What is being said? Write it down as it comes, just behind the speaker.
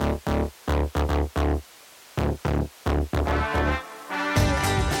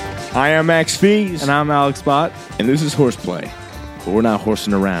I am Max Fees. And I'm Alex Bott. And this is Horseplay, but we're not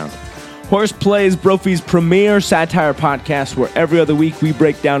horsing around. Horseplay is Brophy's premier satire podcast where every other week we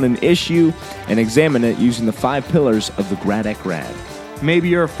break down an issue and examine it using the 5 pillars of the Grad-Ec Rad. Maybe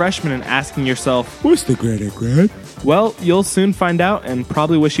you're a freshman and asking yourself, What's the Grad-Ec Rad? Well, you'll soon find out and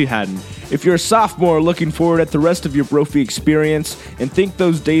probably wish you hadn't. If you're a sophomore looking forward at the rest of your Brophy experience and think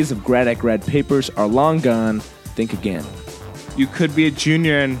those days of Grad-Ec Rad papers are long gone, think again. You could be a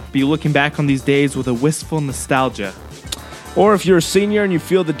junior and be looking back on these days with a wistful nostalgia. Or if you're a senior and you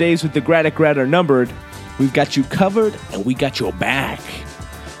feel the days with the Grad-Ec Rad are numbered, we've got you covered and we got your back.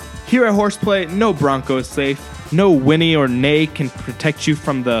 Here at Horseplay, no Bronco is safe. No whinny or neigh can protect you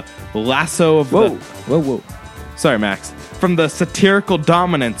from the lasso of Whoa. Sorry, Max. From the satirical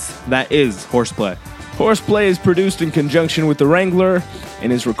dominance that is Horseplay. Horseplay is produced in conjunction with The Wrangler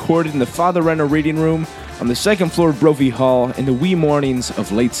and is recorded in the Father Renner Reading Room on the 2nd floor of Brophy Hall in the wee mornings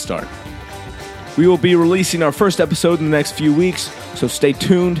of Late Start. We will be releasing our first episode in the next few weeks, so stay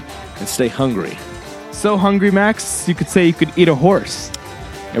tuned and stay hungry. So hungry, Max, you could say you could eat a horse.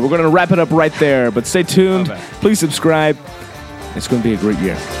 And we're going to wrap it up right there, but stay tuned. Okay. Please subscribe. It's going to be a great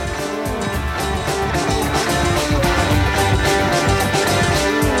year.